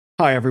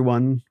Hi,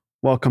 everyone.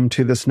 Welcome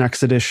to this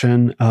next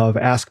edition of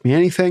Ask Me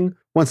Anything.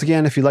 Once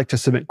again, if you'd like to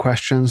submit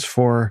questions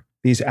for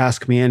these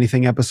Ask Me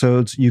Anything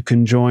episodes, you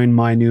can join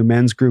my new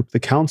men's group, The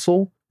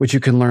Council, which you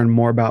can learn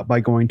more about by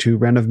going to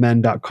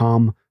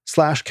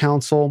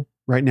renofmen.com/council.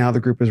 Right now,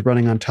 the group is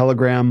running on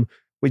Telegram.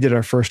 We did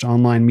our first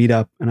online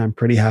meetup, and I'm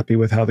pretty happy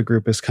with how the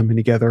group is coming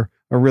together.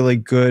 A really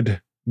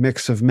good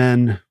mix of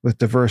men with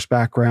diverse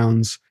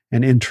backgrounds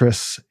and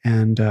interests,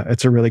 and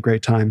it's a really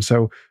great time.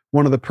 So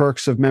one of the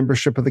perks of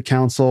membership of the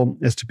council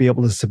is to be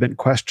able to submit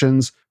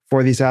questions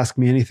for these Ask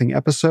Me Anything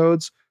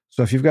episodes.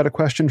 So if you've got a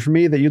question for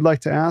me that you'd like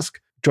to ask,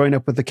 join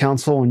up with the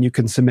council and you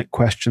can submit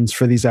questions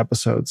for these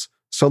episodes.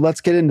 So let's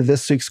get into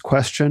this week's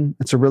question.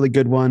 It's a really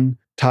good one,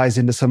 ties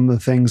into some of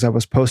the things I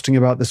was posting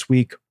about this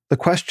week. The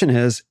question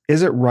is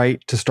it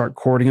right to start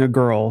courting a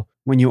girl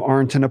when you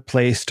aren't in a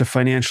place to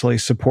financially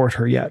support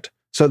her yet?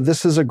 So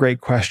this is a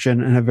great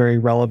question and a very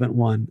relevant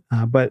one.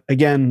 But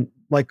again,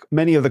 like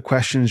many of the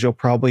questions you'll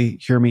probably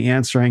hear me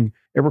answering,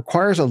 it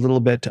requires a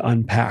little bit to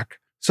unpack.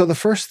 So the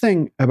first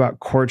thing about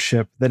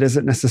courtship that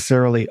isn't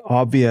necessarily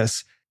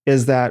obvious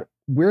is that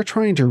we're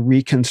trying to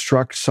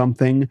reconstruct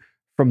something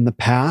from the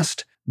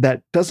past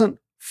that doesn't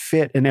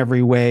fit in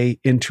every way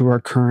into our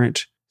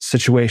current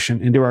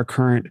situation, into our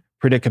current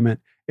predicament.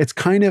 It's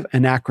kind of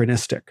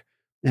anachronistic.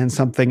 And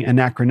something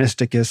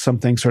anachronistic is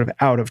something sort of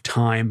out of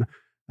time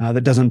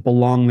that doesn't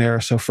belong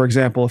there. So for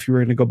example, if you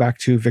were going to go back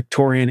to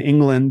Victorian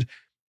England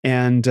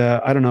and, put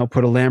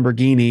a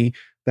Lamborghini,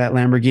 that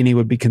Lamborghini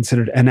would be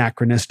considered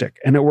anachronistic.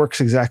 And it works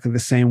exactly the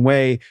same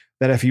way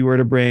that if you were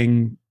to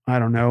bring,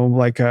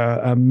 like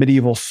a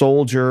medieval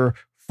soldier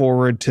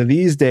forward to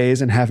these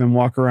days and have him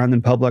walk around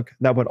in public,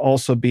 that would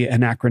also be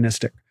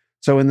anachronistic.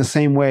 So in the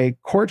same way,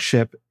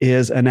 courtship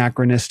is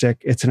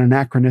anachronistic. It's an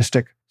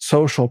anachronistic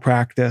social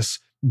practice,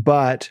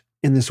 but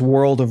in this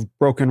world of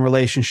broken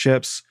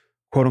relationships,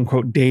 quote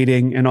unquote,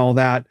 dating and all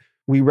that,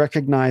 we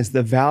recognize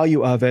the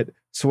value of it.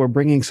 So we're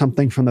bringing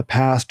something from the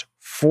past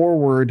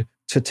forward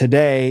to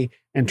today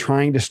and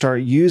trying to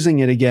start using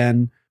it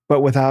again,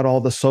 but without all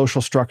the social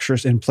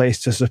structures in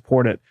place to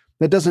support it.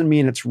 That doesn't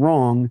mean it's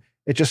wrong.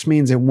 It just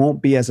means it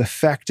won't be as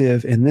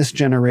effective in this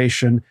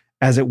generation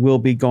as it will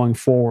be going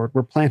forward.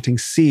 We're planting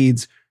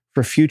seeds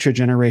for future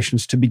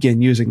generations to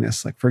begin using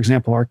this, like, for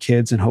example, our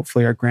kids and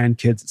hopefully our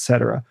grandkids, et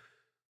cetera.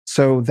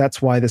 So that's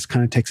why this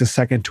kind of takes a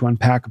second to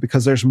unpack,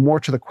 because there's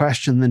more to the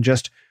question than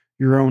just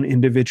your own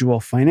individual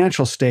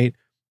financial state.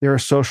 There are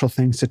social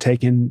things to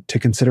take into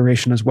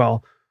consideration as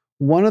well.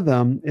 One of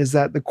them is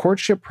that the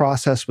courtship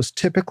process was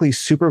typically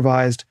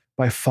supervised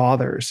by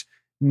fathers,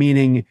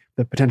 meaning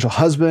the potential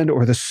husband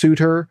or the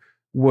suitor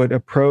would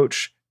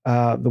approach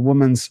the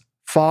woman's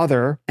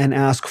father and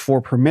ask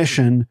for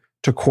permission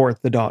to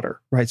court the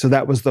daughter, right? So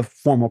that was the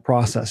formal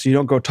process. You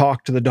don't go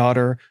talk to the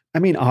daughter. I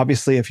mean,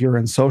 obviously, if you're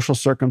in social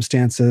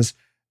circumstances,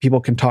 people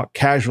can talk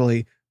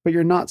casually, but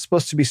you're not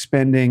supposed to be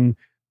spending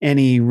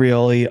any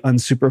really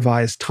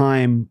unsupervised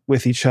time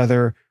with each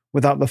other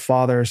without the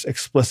father's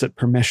explicit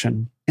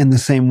permission. In the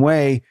same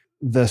way,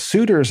 the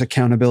suitor's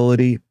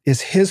accountability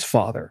is his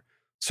father.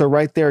 So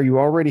right there, you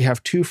already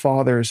have two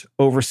fathers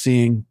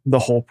overseeing the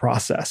whole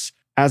process.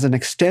 As an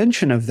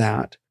extension of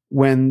that,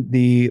 when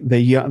the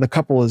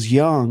couple is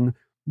young,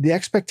 the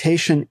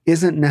expectation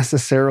isn't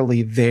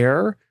necessarily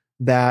there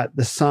that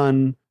the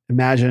son,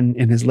 imagine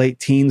in his late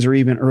teens or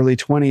even early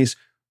 20s,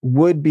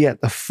 would be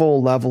at the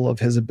full level of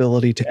his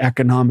ability to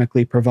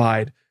economically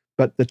provide.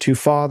 But the two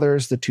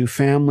fathers, the two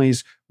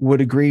families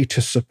would agree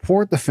to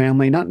support the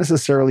family, not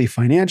necessarily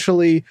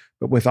financially,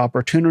 but with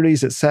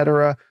opportunities, et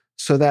cetera,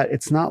 so that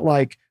it's not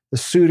like the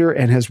suitor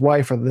and his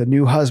wife or the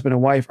new husband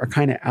and wife are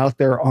kind of out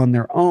there on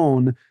their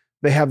own.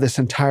 They have this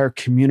entire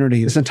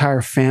community, this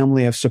entire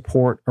family of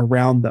support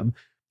around them.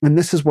 And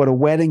this is what a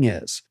wedding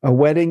is. A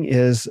wedding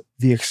is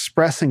the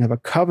expressing of a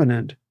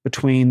covenant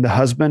between the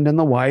husband and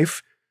the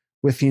wife,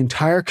 with the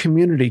entire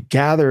community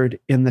gathered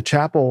in the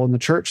chapel in the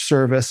church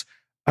service,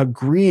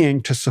 agreeing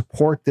to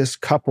support this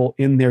couple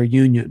in their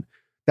union.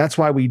 That's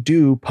why we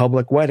do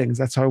public weddings.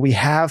 That's why we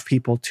have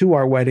people to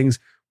our weddings,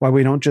 why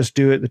we don't just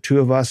do it, the two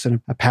of us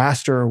and a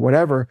pastor or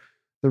whatever.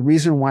 The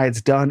reason why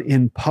it's done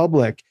in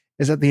public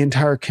is that the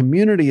entire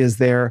community is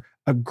there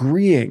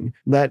agreeing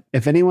that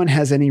if anyone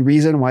has any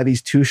reason why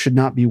these two should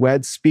not be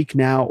wed, speak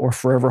now or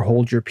forever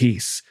hold your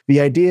peace.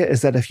 The idea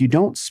is that if you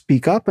don't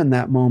speak up in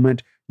that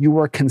moment, you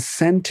are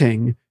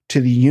consenting to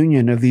the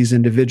union of these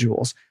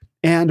individuals.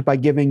 And by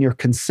giving your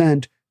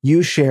consent,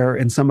 you share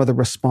in some of the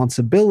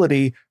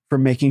responsibility for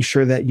making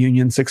sure that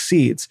union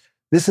succeeds.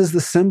 This is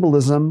the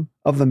symbolism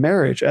of the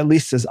marriage, at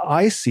least as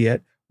I see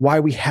it, why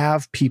we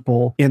have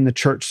people in the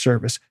church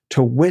service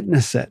to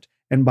witness it.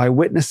 And by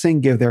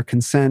witnessing, give their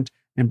consent,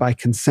 and by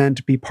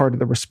consent, be part of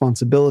the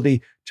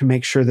responsibility to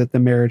make sure that the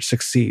marriage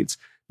succeeds.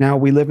 Now,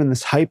 we live in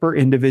this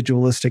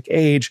hyper-individualistic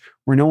age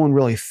where no one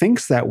really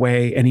thinks that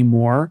way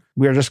anymore.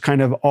 We are just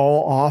kind of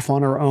all off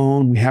on our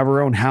own. We have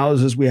our own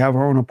houses. We have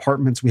our own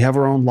apartments. We have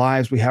our own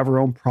lives. We have our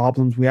own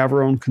problems. We have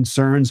our own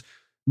concerns.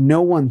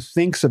 No one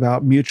thinks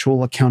about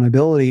mutual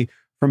accountability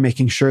for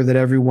making sure that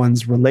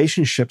everyone's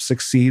relationship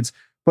succeeds.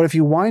 But if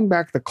you wind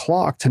back the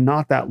clock to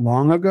not that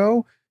long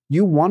ago,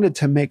 you wanted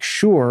to make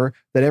sure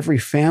that every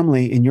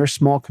family in your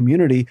small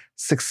community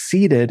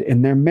succeeded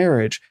in their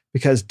marriage,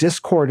 because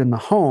discord in the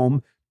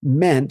home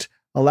meant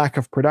a lack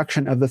of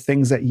production of the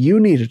things that you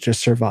needed to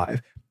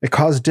survive. It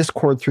caused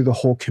discord through the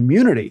whole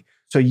community.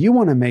 So you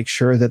want to make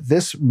sure that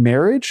this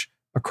marriage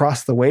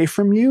across the way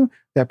from you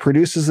that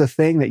produces the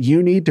thing that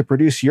you need to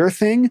produce your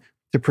thing,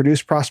 to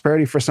produce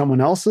prosperity for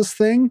someone else's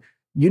thing,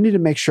 you need to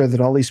make sure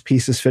that all these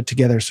pieces fit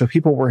together so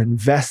people were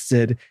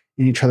invested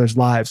in each other's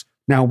lives.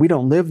 Now, we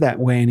don't live that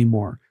way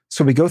anymore.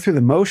 So we go through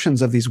the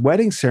motions of these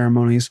wedding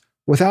ceremonies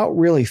without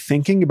really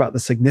thinking about the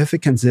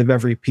significance of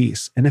every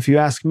piece. And if you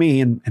ask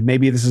me, and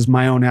maybe this is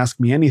my own Ask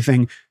Me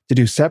Anything to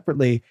do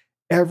separately,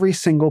 every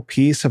single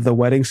piece of the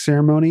wedding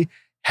ceremony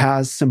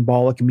has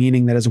symbolic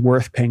meaning that is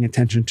worth paying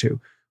attention to.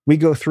 We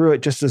go through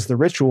it just as the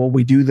ritual.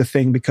 We do the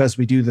thing because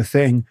we do the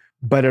thing,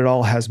 but it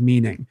all has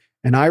meaning.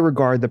 And I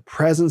regard the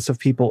presence of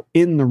people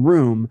in the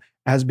room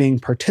as being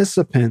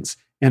participants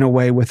in a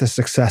way with the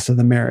success of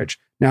the marriage.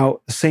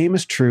 Now, the same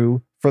is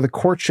true for the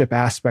courtship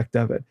aspect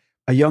of it.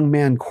 A young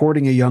man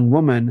courting a young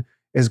woman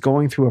is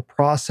going through a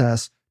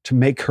process to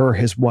make her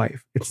his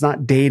wife. It's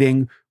not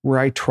dating where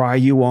I try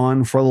you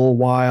on for a little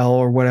while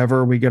or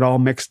whatever. We get all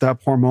mixed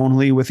up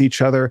hormonally with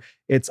each other.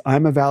 It's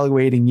I'm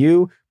evaluating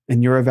you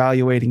and you're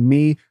evaluating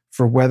me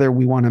for whether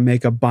we want to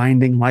make a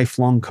binding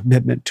lifelong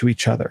commitment to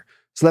each other.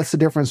 So that's the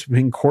difference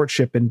between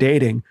courtship and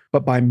dating.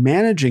 But by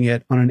managing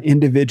it on an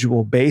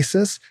individual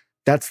basis,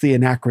 that's the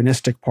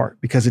anachronistic part,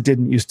 because it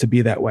didn't used to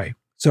be that way.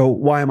 So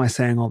why am I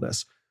saying all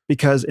this?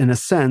 Because in a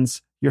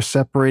sense, you're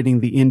separating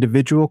the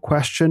individual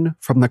question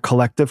from the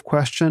collective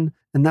question.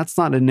 And that's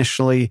not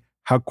initially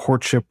how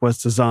courtship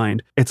was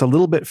designed. It's a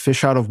little bit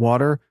fish out of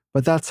water,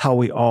 but that's how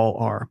we all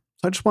are.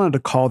 So I just wanted to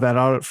call that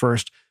out at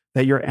first,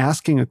 that you're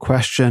asking a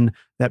question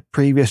that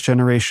previous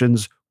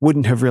generations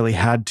wouldn't have really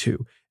had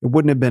to. It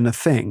wouldn't have been a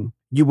thing.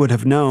 You would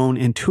have known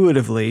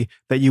intuitively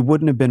that you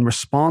wouldn't have been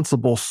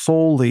responsible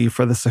solely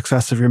for the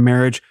success of your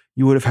marriage.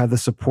 You would have had the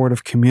support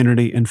of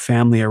community and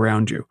family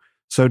around you.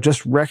 So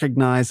just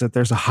recognize that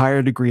there's a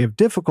higher degree of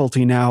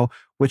difficulty now,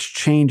 which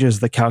changes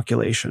the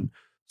calculation.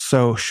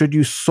 So should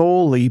you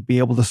solely be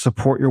able to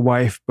support your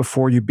wife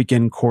before you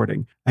begin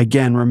courting?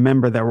 Again,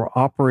 remember that we're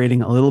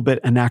operating a little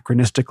bit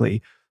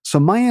anachronistically. So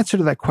my answer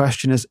to that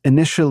question is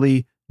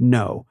initially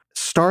no.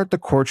 Start the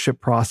courtship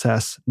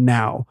process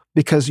now,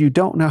 because you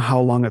don't know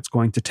how long it's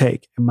going to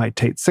take. It might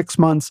take 6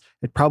 months.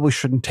 It probably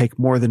shouldn't take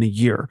more than a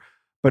year.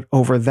 But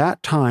over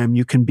that time,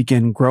 you can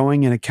begin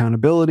growing in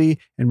accountability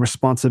and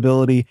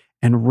responsibility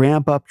and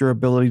ramp up your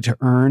ability to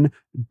earn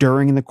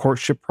during the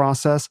courtship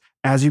process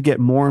as you get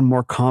more and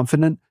more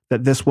confident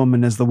that this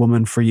woman is the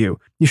woman for you.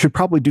 You should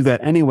probably do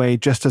that anyway,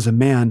 just as a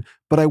man,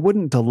 but I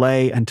wouldn't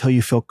delay until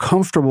you feel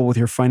comfortable with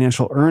your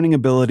financial earning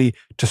ability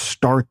to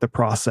start the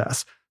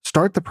process.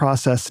 Start the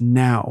process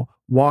now.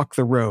 Walk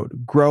the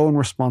road. Grow in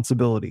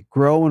responsibility.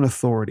 Grow in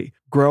authority.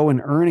 Grow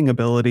in earning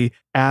ability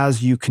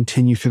as you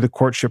continue through the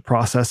courtship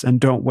process, and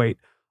don't wait.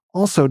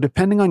 Also,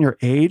 depending on your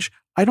age,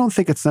 I don't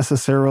think it's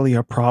necessarily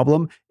a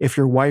problem if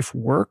your wife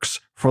works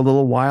for a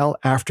little while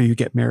after you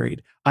get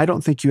married. I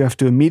don't think you have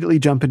to immediately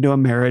jump into a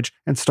marriage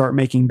and start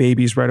making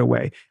babies right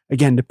away.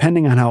 Again,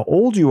 depending on how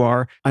old you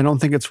are, I don't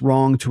think it's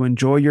wrong to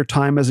enjoy your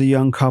time as a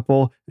young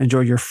couple,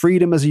 enjoy your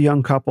freedom as a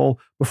young couple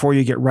before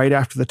you get right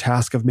after the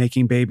task of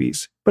making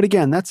babies. But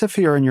again, that's if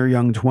you're in your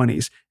young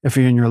 20s. If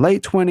you're in your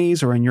late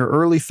 20s or in your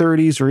early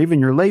 30s or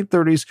even your late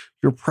 30s,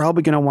 you're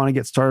probably going to want to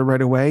get started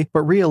right away.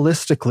 But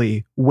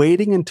realistically,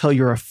 waiting until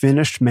you're a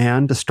finished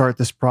man to start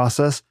this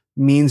process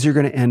means you're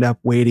going to end up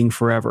waiting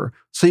forever.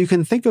 So you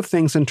can think of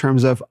things in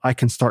terms of, I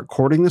can start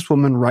courting this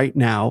woman right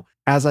now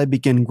as I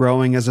begin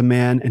growing as a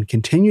man and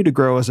continue to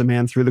grow as a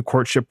man through the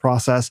courtship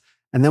process.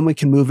 And then we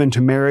can move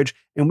into marriage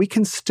and we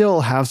can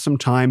still have some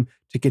time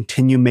to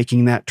continue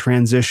making that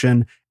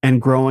transition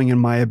and growing in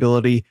my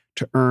ability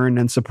to earn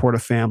and support a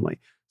family.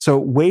 So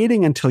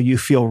waiting until you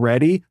feel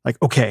ready,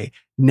 like, okay,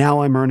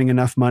 now I'm earning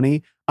enough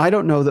money. I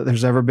don't know that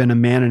there's ever been a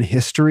man in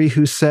history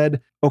who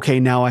said, okay,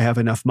 now I have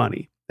enough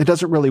money. It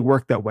doesn't really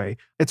work that way.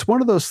 It's one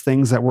of those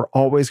things that we're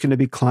always going to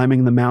be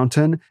climbing the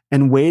mountain,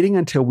 and waiting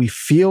until we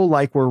feel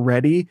like we're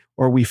ready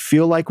or we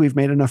feel like we've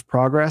made enough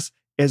progress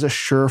is a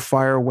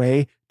surefire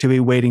way to be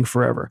waiting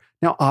forever.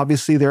 Now,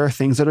 obviously, there are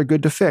things that are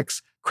good to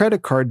fix.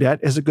 Credit card debt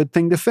is a good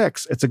thing to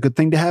fix. It's a good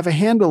thing to have a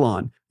handle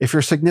on. If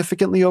you're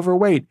significantly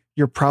overweight,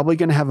 you're probably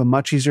going to have a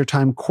much easier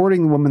time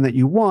courting the woman that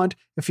you want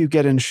if you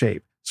get in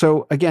shape.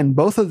 So again,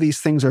 both of these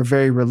things are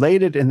very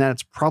related, and that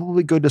it's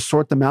probably good to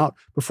sort them out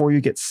before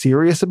you get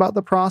serious about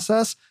the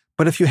process.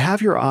 But if you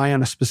have your eye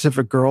on a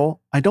specific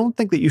girl, I don't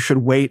think that you should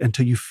wait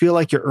until you feel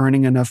like you're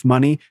earning enough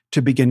money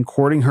to begin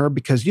courting her,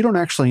 because you don't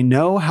actually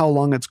know how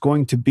long it's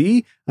going to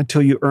be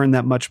until you earn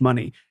that much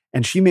money.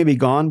 And she may be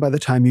gone by the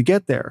time you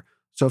get there.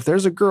 So if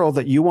there's a girl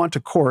that you want to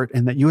court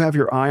and that you have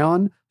your eye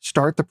on,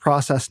 start the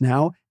process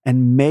now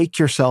and make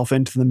yourself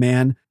into the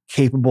man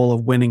capable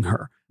of winning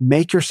her.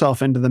 Make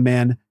yourself into the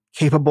man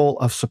capable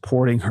of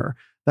supporting her.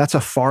 That's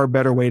a far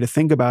better way to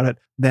think about it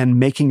than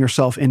making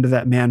yourself into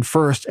that man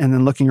first and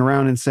then looking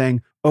around and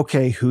saying,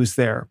 okay, who's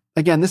there?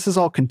 Again, this is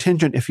all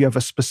contingent if you have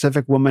a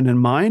specific woman in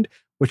mind,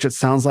 which it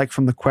sounds like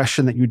from the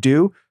question that you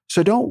do.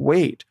 So don't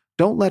wait.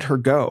 Don't let her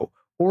go.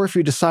 Or if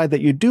you decide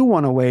that you do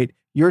want to wait,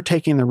 you're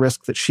taking the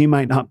risk that she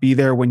might not be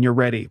there when you're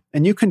ready.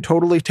 And you can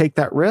totally take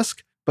that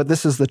risk, but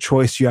this is the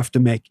choice you have to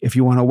make. If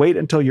you want to wait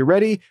until you're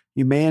ready,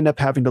 you may end up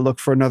having to look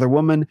for another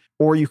woman,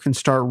 or you can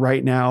start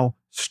right now,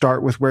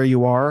 start with where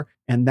you are.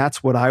 And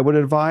that's what I would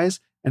advise.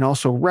 And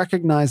also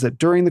recognize that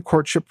during the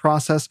courtship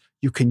process,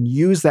 you can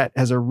use that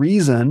as a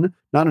reason,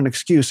 not an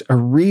excuse, a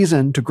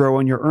reason to grow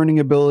in your earning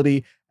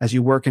ability. As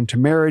you work into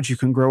marriage, you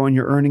can grow in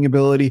your earning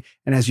ability.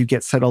 And as you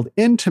get settled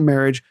into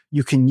marriage,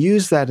 you can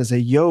use that as a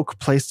yoke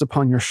placed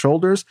upon your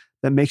shoulders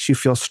that makes you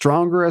feel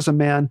stronger as a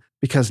man,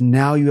 because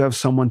now you have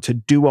someone to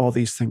do all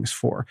these things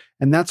for.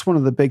 And that's one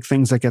of the big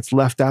things that gets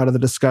left out of the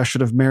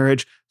discussion of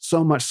marriage.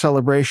 So much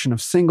celebration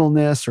of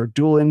singleness or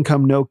dual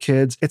income, no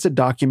kids. It's a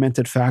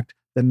documented fact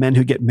that men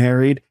who get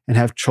married and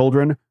have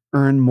children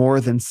earn more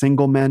than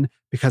single men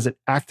because it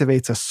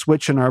activates a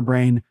switch in our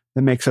brain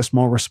that makes us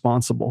more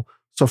responsible.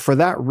 So for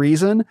that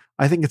reason,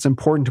 I think it's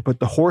important to put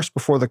the horse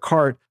before the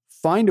cart,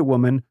 find a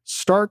woman,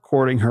 start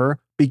courting her,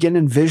 begin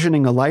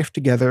envisioning a life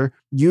together,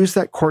 use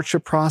that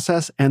courtship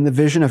process and the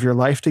vision of your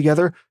life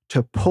together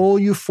to pull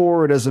you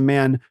forward as a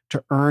man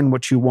to earn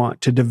what you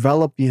want, to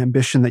develop the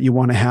ambition that you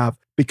want to have,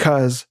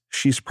 because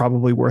she's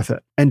probably worth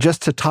it. And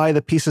just to tie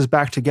the pieces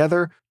back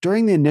together,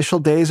 during the initial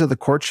days of the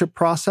courtship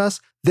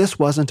process, this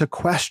wasn't a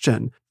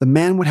question. The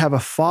man would have a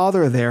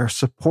father there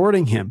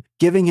supporting him,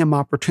 giving him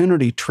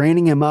opportunity,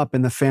 training him up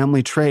in the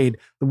family trade.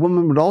 The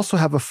woman would also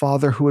have a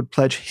father who would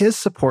pledge his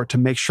support to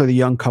make sure the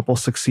young couple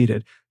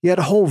succeeded. You had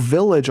a whole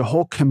village, a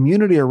whole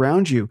community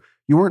around you.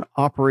 You weren't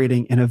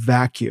operating in a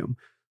vacuum.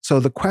 So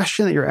the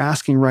question that you're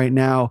asking right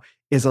now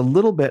is a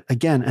little bit,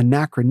 again,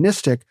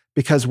 anachronistic,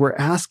 because we're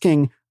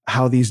asking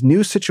how these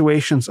new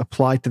situations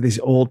apply to these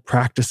old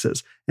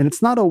practices. And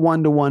it's not a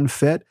one-to-one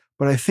fit,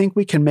 but I think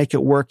we can make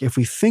it work if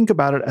we think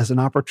about it as an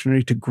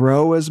opportunity to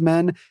grow as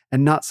men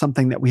and not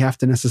something that we have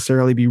to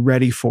necessarily be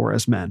ready for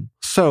as men.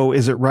 So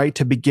is it right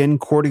to begin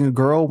courting a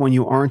girl when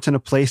you aren't in a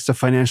place to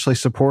financially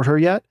support her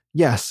yet?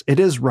 Yes, it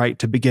is right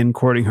to begin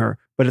courting her,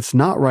 but it's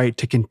not right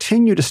to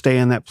continue to stay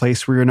in that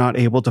place where you're not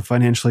able to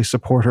financially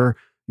support her.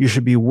 You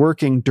should be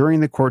working during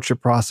the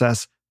courtship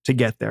process to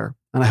get there.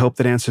 And I hope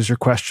that answers your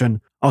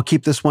question. I'll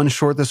keep this one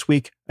short this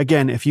week.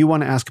 Again, if you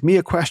want to ask me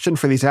a question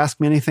for these Ask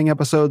Me Anything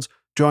episodes,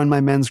 join my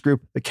men's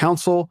group, The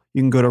Council.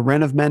 You can go to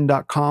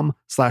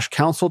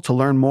renofmen.com/council to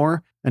learn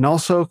more. And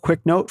also, quick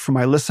note for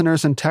my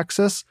listeners in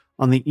Texas,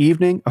 on the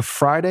evening of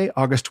Friday,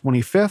 August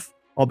 25th,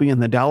 I'll be in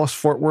the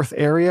Dallas-Fort Worth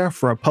area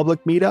for a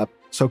public meetup.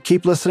 So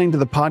keep listening to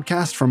the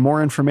podcast for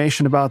more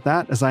information about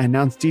that as I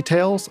announce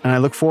details. And I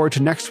look forward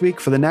to next week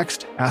for the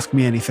next Ask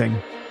Me Anything.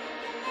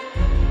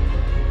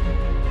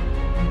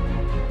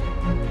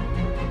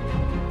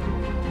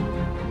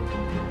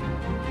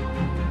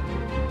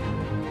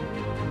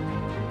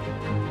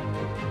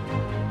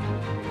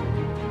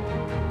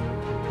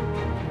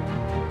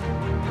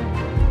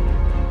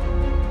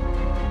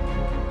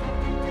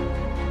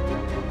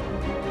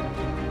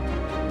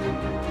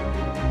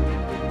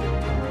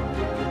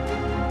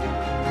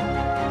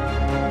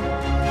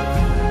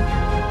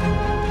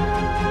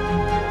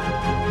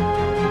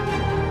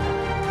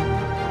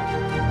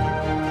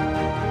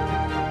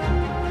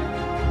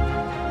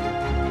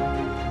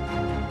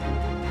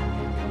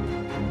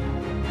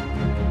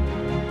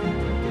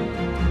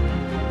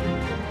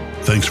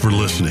 Thanks for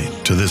listening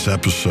to this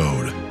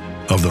episode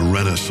of the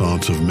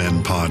Renaissance of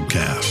Men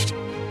podcast.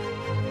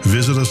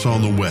 Visit us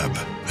on the web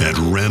at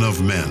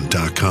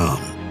renofmen.com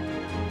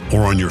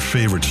or on your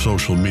favorite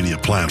social media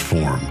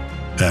platform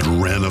at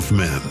Ren of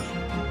Men.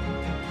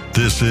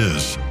 This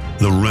is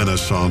the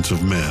Renaissance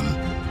of Men.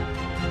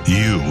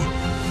 You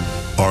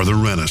are the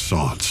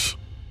Renaissance.